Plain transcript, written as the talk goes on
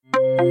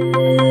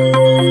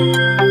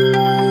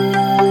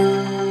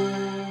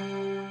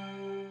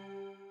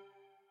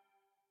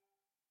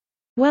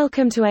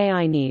Welcome to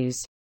AI News.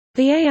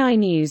 The AI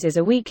News is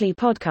a weekly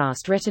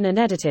podcast written and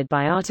edited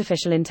by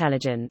artificial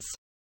intelligence.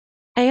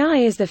 AI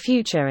is the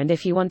future, and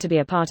if you want to be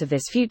a part of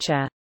this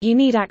future, you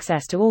need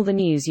access to all the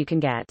news you can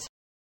get.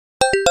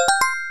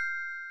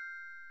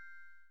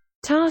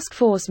 Task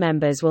force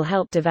members will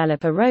help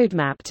develop a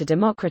roadmap to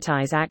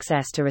democratize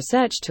access to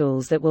research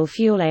tools that will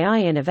fuel AI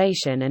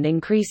innovation and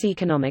increase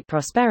economic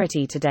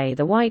prosperity. Today,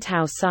 the White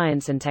House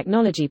Science and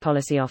Technology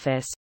Policy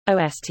Office,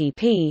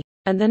 OSTP,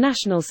 and the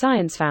National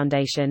Science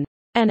Foundation,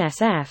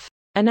 NSF,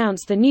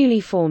 announced the newly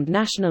formed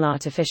National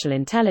Artificial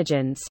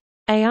Intelligence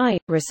 (AI)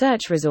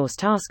 Research Resource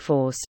Task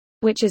Force,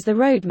 which is the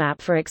roadmap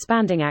for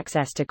expanding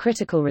access to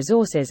critical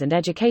resources, and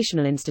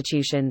educational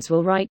institutions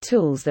will write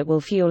tools that will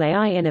fuel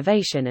AI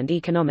innovation and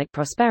economic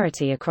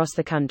prosperity across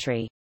the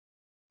country.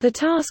 The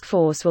task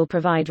force will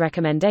provide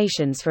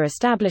recommendations for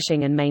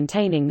establishing and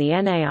maintaining the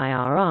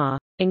NAIRR,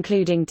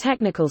 including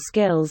technical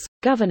skills,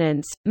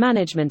 governance,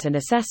 management and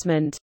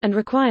assessment, and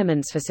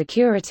requirements for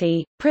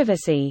security,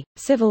 privacy,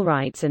 civil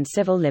rights and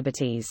civil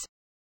liberties.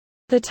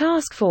 The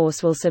task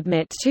force will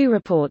submit 2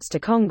 reports to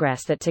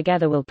Congress that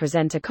together will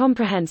present a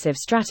comprehensive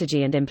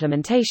strategy and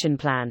implementation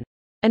plan,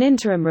 an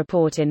interim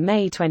report in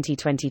May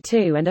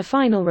 2022 and a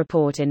final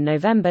report in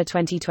November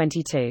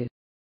 2022.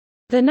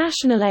 The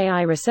National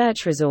AI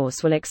Research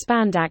Resource will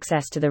expand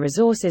access to the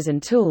resources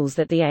and tools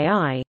that the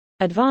AI,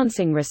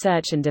 advancing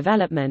research and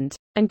development,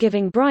 and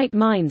giving bright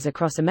minds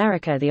across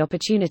America the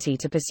opportunity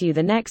to pursue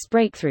the next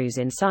breakthroughs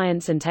in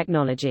science and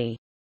technology.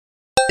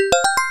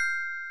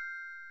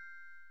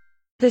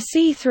 The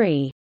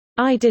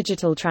C3.ai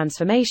Digital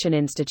Transformation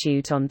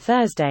Institute on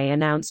Thursday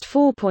announced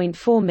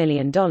 $4.4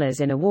 million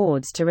in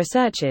awards to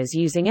researchers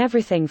using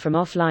everything from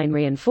offline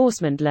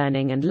reinforcement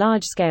learning and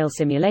large-scale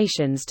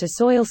simulations to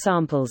soil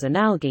samples and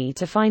algae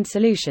to find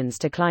solutions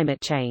to climate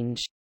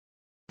change.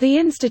 The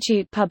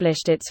institute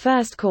published its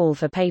first call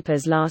for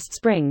papers last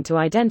spring to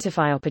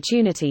identify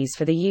opportunities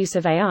for the use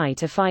of AI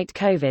to fight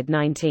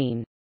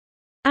COVID-19.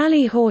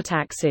 Ali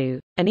Hortaksu,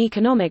 an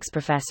economics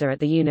professor at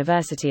the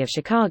University of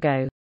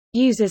Chicago,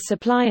 uses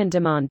supply and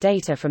demand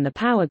data from the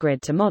power grid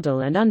to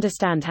model and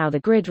understand how the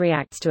grid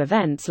reacts to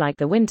events like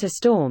the winter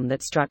storm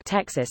that struck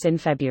Texas in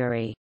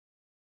February.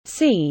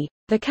 The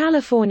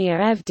California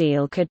EV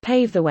deal could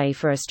pave the way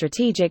for a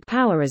strategic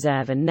power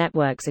reserve and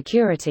network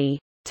security.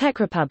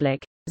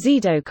 TechRepublic,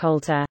 Zido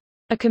Coulter,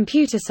 a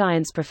computer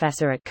science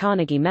professor at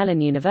Carnegie Mellon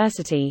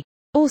University,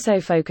 also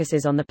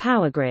focuses on the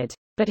power grid,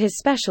 but his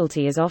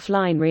specialty is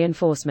offline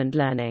reinforcement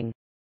learning.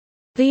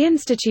 The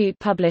institute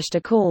published a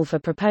call for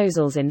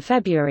proposals in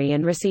February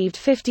and received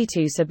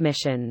 52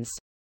 submissions.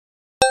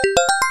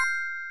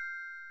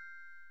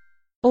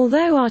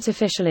 Although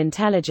artificial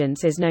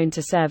intelligence is known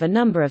to serve a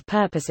number of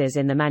purposes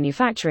in the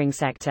manufacturing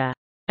sector,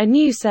 a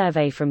new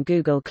survey from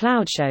Google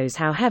Cloud shows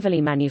how heavily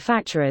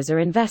manufacturers are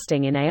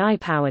investing in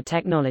AI-powered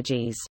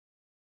technologies.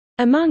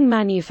 Among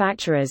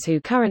manufacturers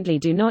who currently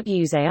do not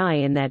use AI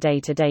in their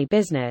day-to-day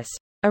business,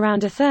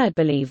 around a third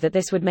believe that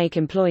this would make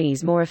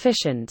employees more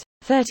efficient,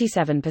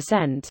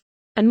 37%,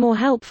 and more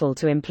helpful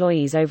to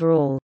employees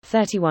overall,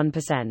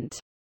 31%.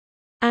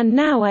 And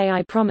now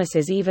AI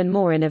promises even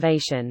more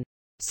innovation.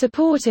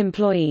 Support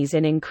employees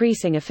in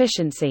increasing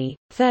efficiency,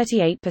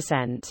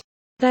 38%.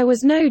 There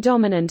was no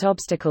dominant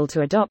obstacle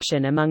to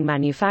adoption among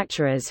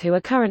manufacturers who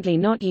are currently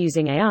not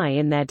using AI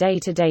in their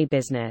day-to-day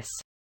business.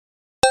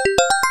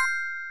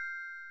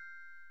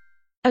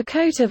 A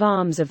coat of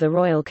arms of the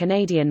Royal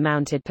Canadian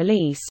Mounted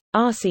Police,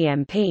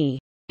 RCMP,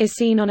 is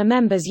seen on a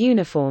member's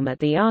uniform at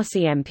the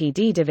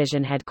RCMPD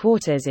Division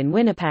headquarters in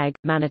Winnipeg,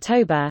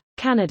 Manitoba,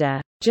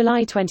 Canada,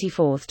 July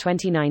 24,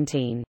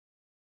 2019.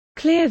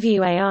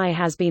 Clearview AI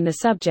has been the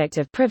subject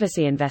of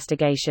privacy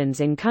investigations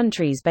in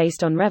countries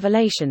based on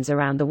revelations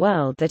around the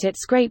world that it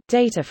scraped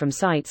data from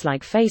sites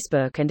like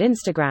Facebook and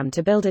Instagram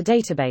to build a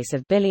database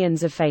of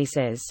billions of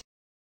faces.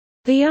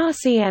 The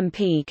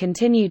RCMP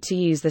continued to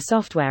use the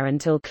software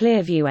until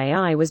Clearview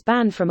AI was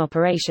banned from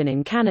operation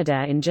in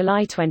Canada in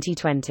July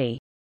 2020.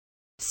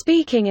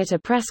 Speaking at a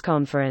press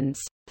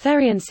conference,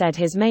 Therian said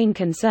his main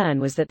concern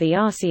was that the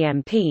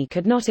RCMP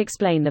could not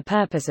explain the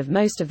purpose of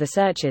most of the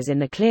searches in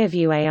the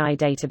Clearview AI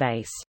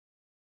database.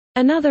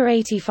 Another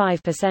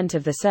 85%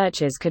 of the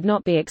searches could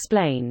not be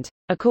explained,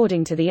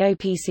 according to the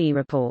OPC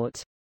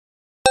report.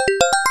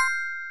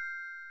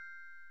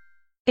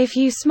 If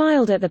you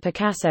smiled at the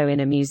Picasso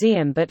in a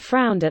museum but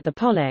frowned at the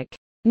Pollock,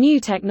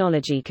 new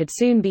technology could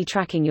soon be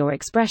tracking your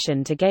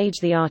expression to gauge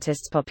the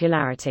artist's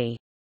popularity.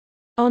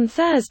 On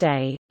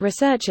Thursday,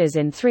 researchers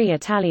in 3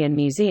 Italian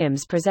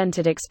museums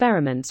presented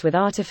experiments with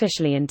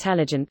artificially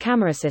intelligent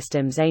camera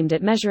systems aimed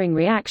at measuring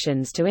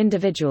reactions to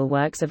individual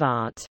works of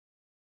art.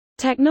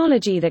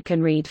 Technology that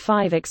can read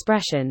 5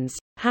 expressions,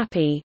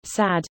 happy,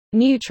 sad,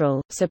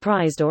 neutral,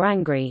 surprised or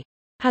angry,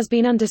 has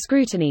been under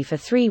scrutiny for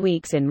 3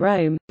 weeks in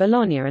Rome,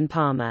 Bologna and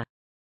Parma.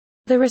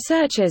 The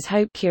researchers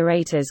hope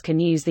curators can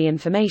use the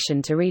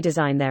information to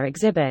redesign their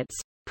exhibits,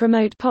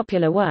 promote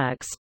popular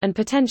works, and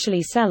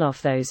potentially sell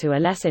off those who are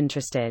less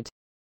interested.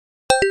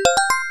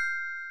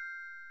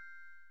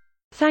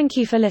 Thank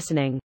you for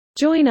listening.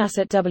 Join us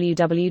at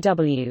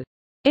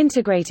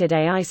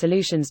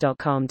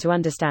www.integratedAIsolutions.com to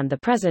understand the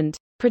present,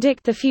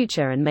 predict the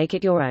future and make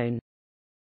it your own.